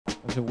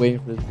I've been waiting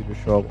for this dude to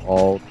show up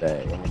all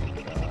day. Oh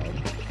my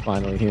god.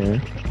 Finally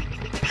here.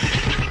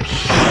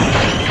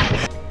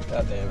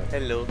 God damn it.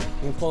 Hello.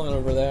 You pulling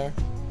over there?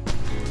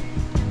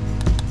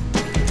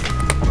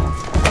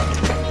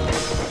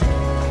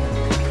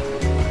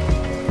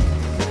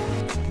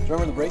 Do you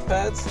remember the brake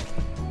pads?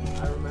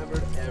 I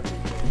remembered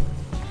everything.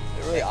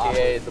 They're really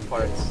AKA the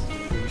parts.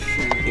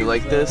 You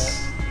like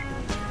this?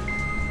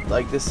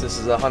 Like this? This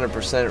is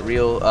 100%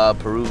 real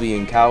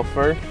Peruvian cow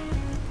fur.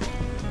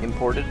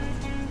 Imported.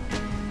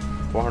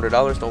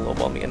 $400. Don't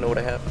lowball me. I know what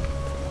I have.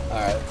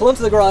 Alright, pull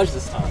into the garage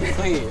this time,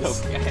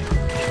 please. Okay.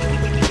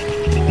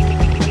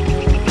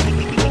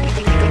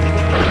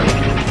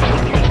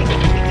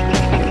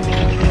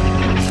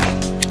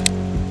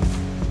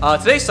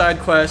 Today's side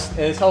quest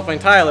is helping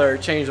Tyler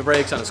change the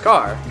brakes on his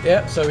car.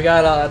 Yeah, so we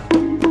got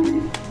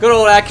good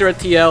old Acura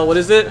TL. What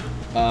is it?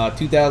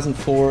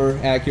 2004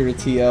 Acura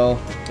TL.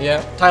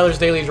 Yeah, Tyler's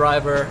daily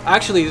driver.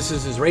 Actually, this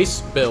is his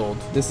race build.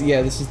 This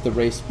is the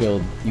race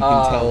build. You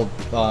can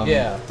tell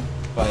yeah.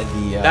 by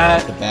the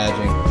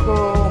badging.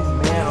 Oh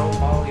man, oh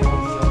Molly, oh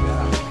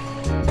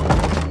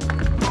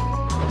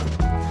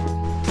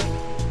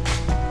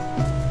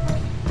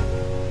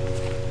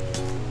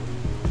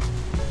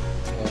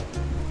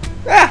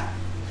Ah!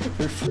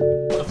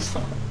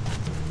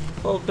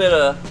 A little bit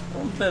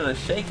of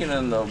shaking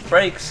in the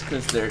brakes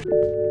because they're.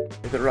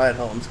 The ride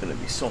home's gonna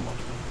be so much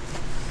fun.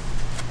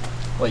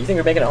 What, you think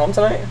you're making it home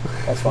tonight?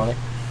 That's funny.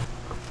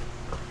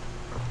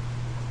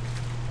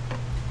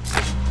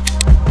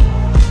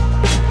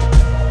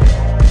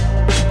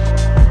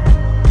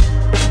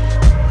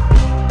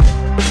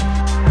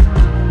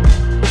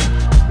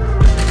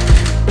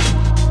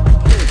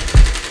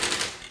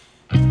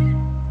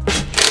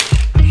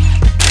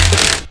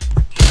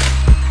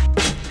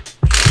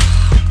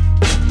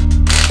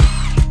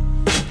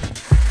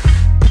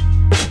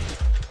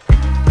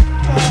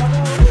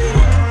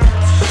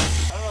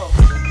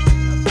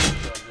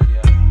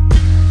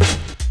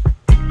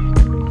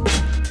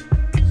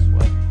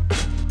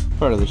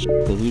 Part of the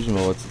delusion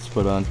what's it's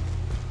put on.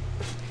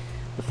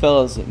 The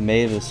fellas at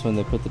Mavis, when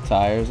they put the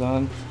tires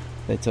on,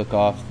 they took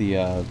off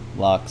the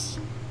locks.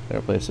 They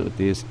replaced it with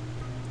these.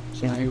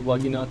 See how you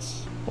luggy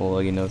nuts?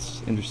 Well, you know,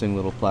 it's interesting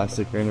little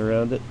plastic ring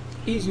around it.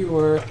 Easy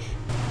work.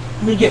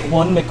 Let me get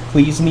one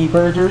McPlease Me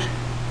burger.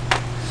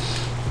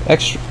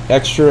 Extra,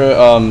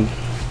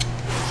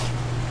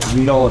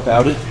 read all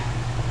about it.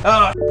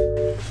 Ah!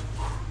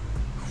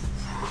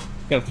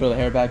 Gotta throw the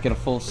hair back, get a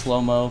full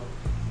slow-mo,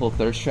 little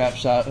thirst trap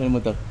shot in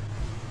with the.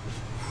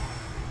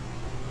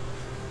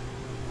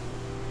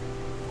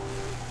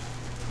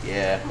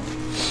 Yeah.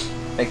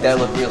 Make that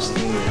look real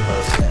steamy in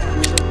post.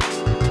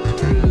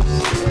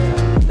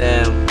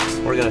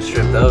 Damn, we're gonna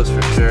strip those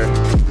for sure.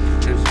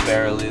 Just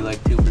barely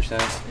like 2%.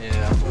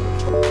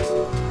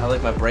 Yeah. I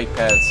like my brake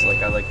pads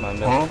like I like my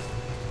milk.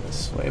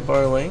 This sway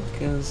bar link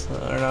is,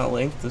 or not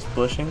link, this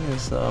bushing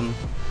is,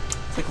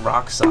 it's like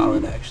rock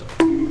solid actually.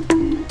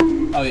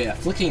 Oh yeah,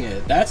 flicking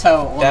it. That's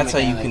how. That's how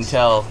you can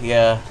tell,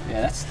 yeah.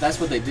 Yeah, that's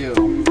what they do.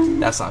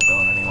 That's not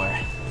going anywhere.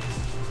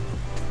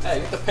 Hey,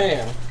 get the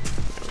pan.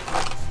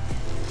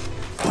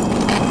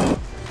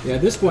 Yeah,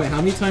 at this point,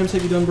 how many times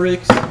have you done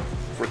brakes?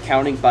 If we're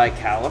counting by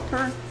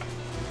caliper?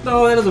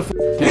 No, that doesn't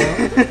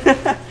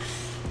count.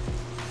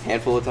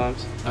 Handful of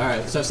times.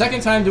 Alright, so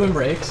second time doing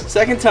brakes.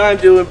 Second time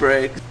doing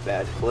brakes.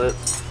 Bad flip.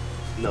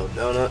 No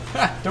donut.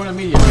 Doing a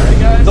medium, right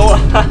guys?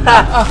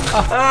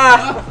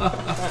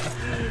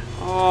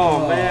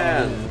 Oh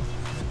man.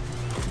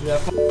 Yeah,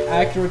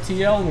 Acura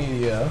TL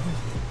media.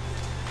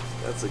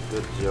 That's a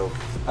good joke.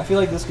 I feel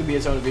like this could be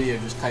its own video,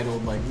 just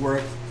titled like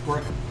work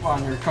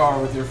on your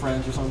car with your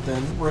friends or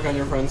something. Work on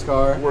your friend's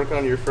car. Work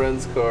on your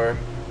friend's car.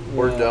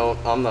 Or Yeah. don't.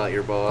 I'm not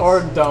your boss.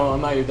 Or don't,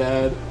 I'm not your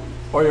dad.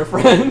 Or your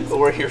friend.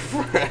 Or your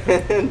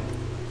friend.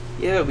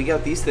 Yeah, we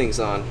got these things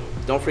on.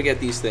 Don't forget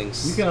these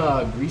things. You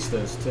can grease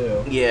those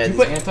too. Yeah. Did you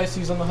put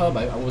anti-seize on the hub?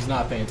 I was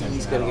not paying attention.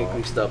 He's gonna get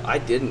greased up. I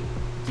didn't.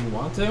 Do you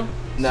want to?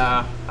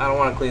 Nah, I don't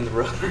want to clean the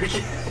rotor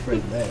again.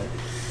 Right there.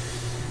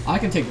 I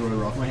can take the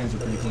rotor off. My hands are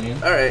pretty clean.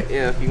 Alright,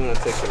 yeah, if you want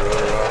to take the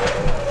rotor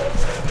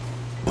off.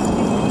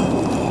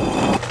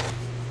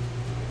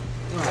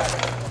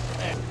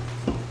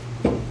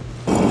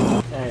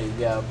 There you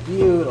go.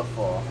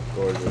 Beautiful.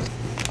 Gorgeous.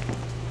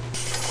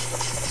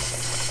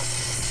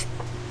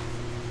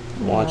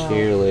 Watch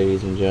here,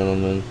 ladies and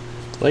gentlemen.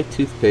 Like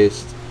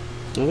toothpaste,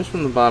 always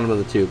from the bottom of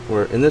the tube,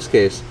 or in this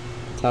case,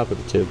 top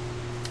of the tube.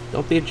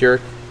 Don't be a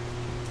jerk.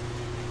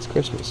 It's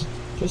Christmas.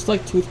 Just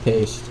like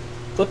toothpaste.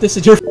 Put this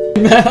in your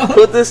mouth.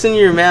 Put this in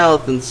your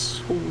mouth and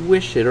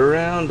swish it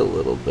around a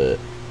little bit.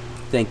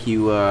 Thank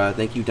you,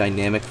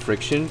 Dynamic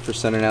Friction, for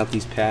sending out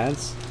these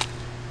pads.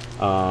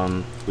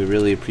 We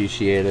really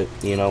appreciate it.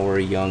 You know, we're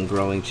a young,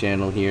 growing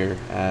channel here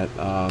at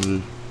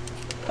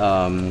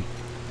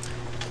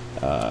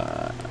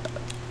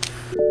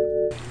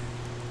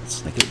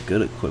it's like a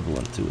good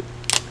equivalent to it.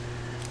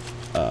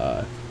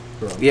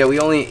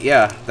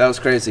 Yeah, that was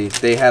crazy.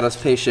 They had us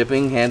pay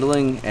shipping,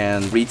 handling,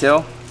 and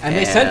retail. And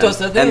they sent us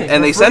the thing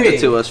and they for sent free. it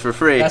to us for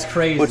free. That's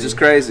crazy. Which is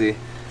crazy.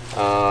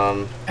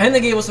 And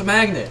they gave us a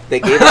magnet. They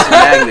gave us a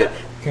magnet.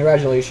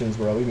 Congratulations,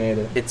 bro. We made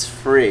it. It's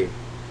free.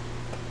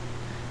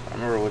 I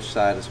don't remember which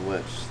side is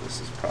which. This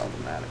is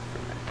problematic for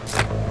me.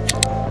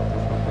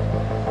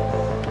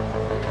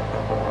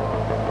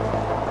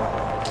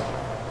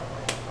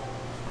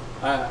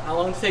 How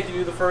long did it take you to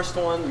do the first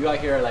one? You got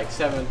here at like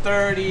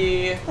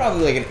 7:30.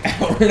 Probably like an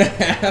hour and a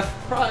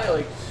half. Probably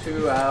like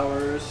 2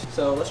 hours.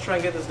 So let's try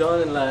and get this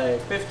done in like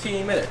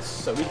 15 minutes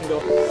so we can go.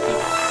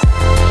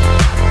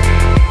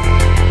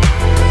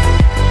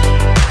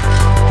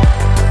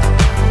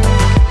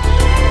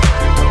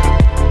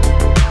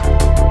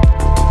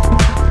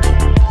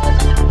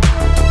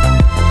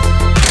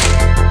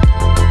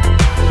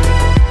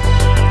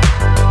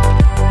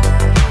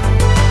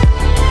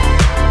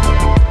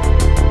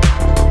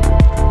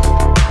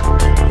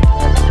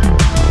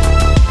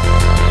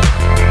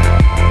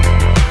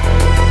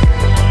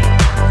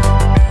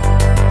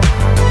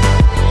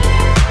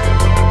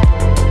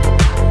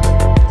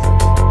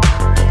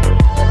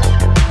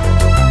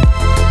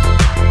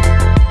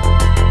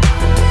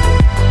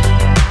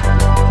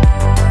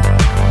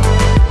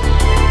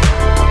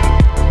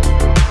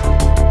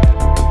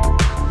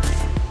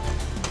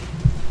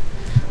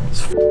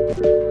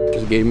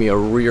 Gave me a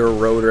rear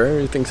rotor.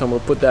 He thinks I'm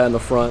gonna put that in the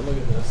front. Look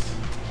at this.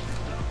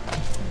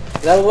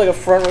 Does that look like a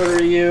front rotor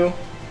to you?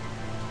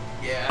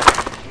 Yeah.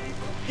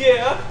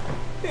 Yeah.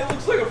 It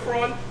looks like a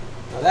front.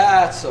 Now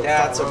that's a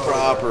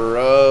proper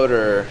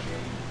rotor.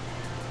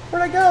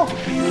 Where'd I go?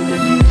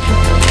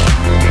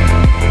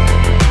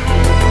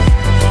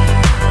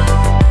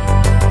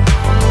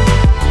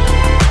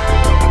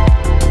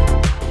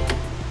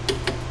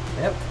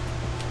 Yep.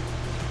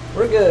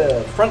 We're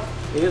good. Front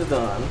is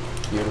done.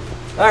 Beautiful.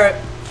 All right.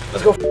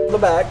 Let's go the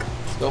back.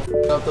 Let's go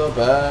up the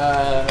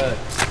back.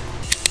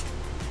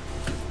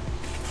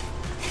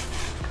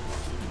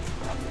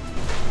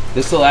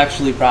 This will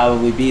actually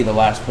probably be the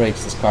last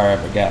brakes this car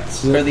ever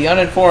gets. For the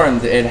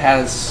uninformed, it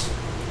has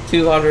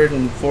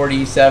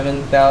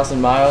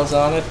 247,000 miles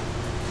on it.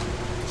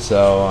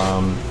 So,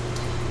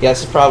 yeah,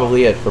 this is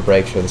probably it for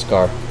brakes for this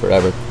car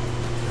forever.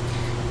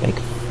 Thank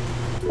you.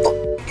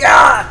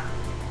 God!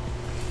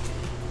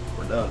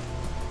 We're done.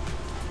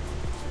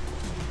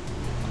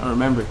 Now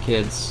remember,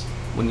 kids,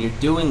 when you're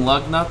doing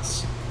lug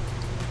nuts,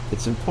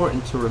 it's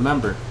important to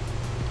remember,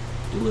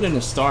 do it in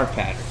a star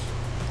pattern.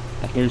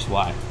 And here's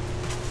why.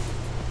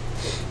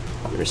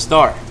 You're a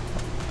star.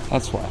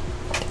 That's why.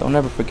 Don't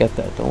ever forget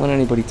that. Don't let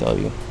anybody tell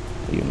you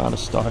that you're not a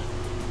star.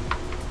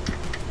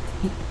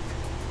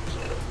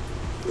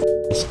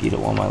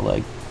 Mosquito on my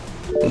leg.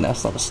 And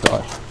that's not a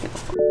star.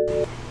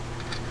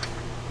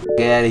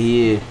 Get out of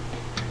here.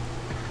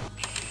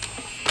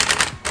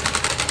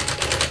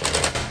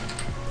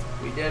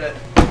 We did it.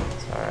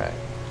 It's alright.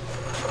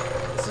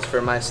 This is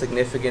for my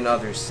significant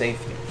other's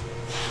safety.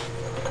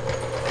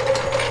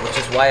 Which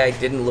is why I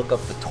didn't look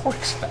up the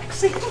torque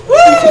specs.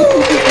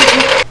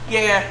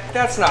 Yeah,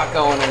 that's not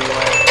going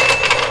anywhere.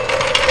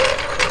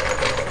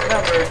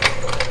 Remember,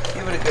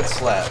 give it a good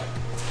slap.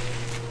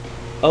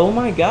 Oh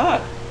my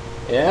god.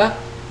 Yeah?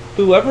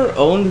 Whoever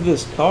owned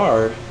this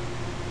car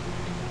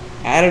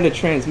added a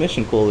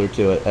transmission cooler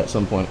to it at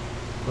some point.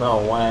 No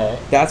way.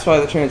 That's why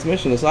the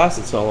transmission has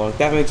lasted so long.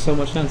 That makes so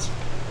much sense.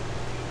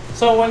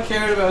 Someone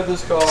cared about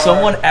this car.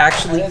 Someone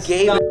actually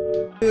gave a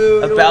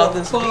about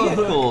this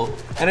vehicle.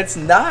 And it's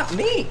not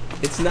me.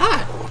 It's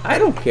not. I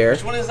don't care.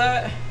 Which one is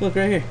that? Look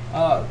right here.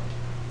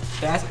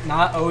 That's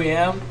not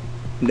OEM?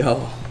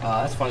 No.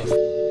 That's funny.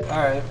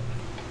 Alright.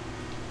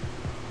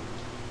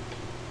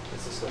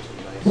 This is such a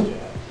nice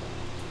job.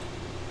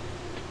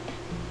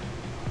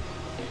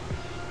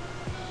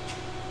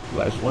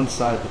 There's one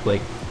side of the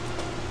like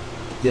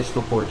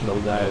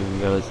disproportionately dive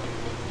and goes,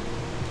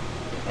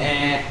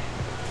 eh.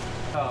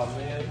 Oh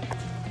man.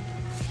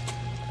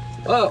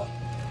 Oh.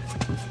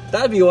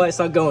 That'd be why it's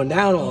not going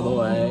down all the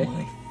way.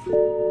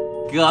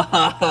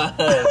 God.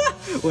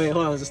 Wait,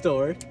 hold on, is it still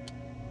work?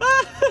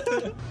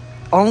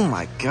 Oh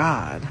my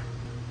god.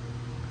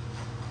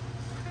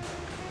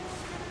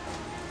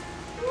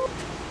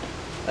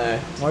 Why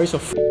are you so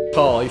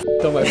tall? You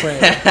up my frame.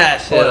 Shit,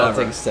 I'll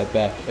Whatever. take a step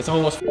back. It's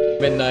almost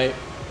midnight.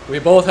 We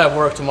both have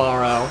work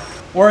tomorrow.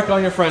 Work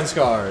on your friends'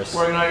 cars.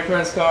 Working on your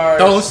friend's cars.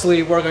 Don't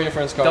sleep, work on your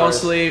friends' cars. Don't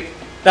sleep.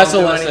 That's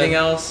Don't the do lesson. anything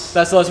else.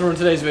 That's the lesson from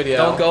today's video.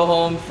 Don't go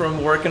home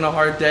from working a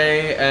hard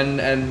day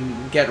and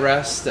get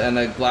rest and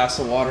a glass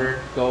of water.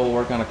 Go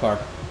work on a car.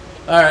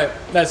 Alright,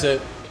 that's it.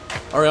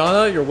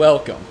 Ariana, you're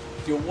welcome.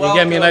 You're You welcome.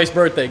 get me a nice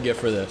birthday gift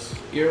for this.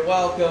 You're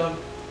welcome.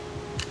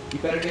 You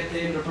better get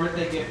David a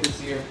birthday gift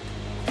this year.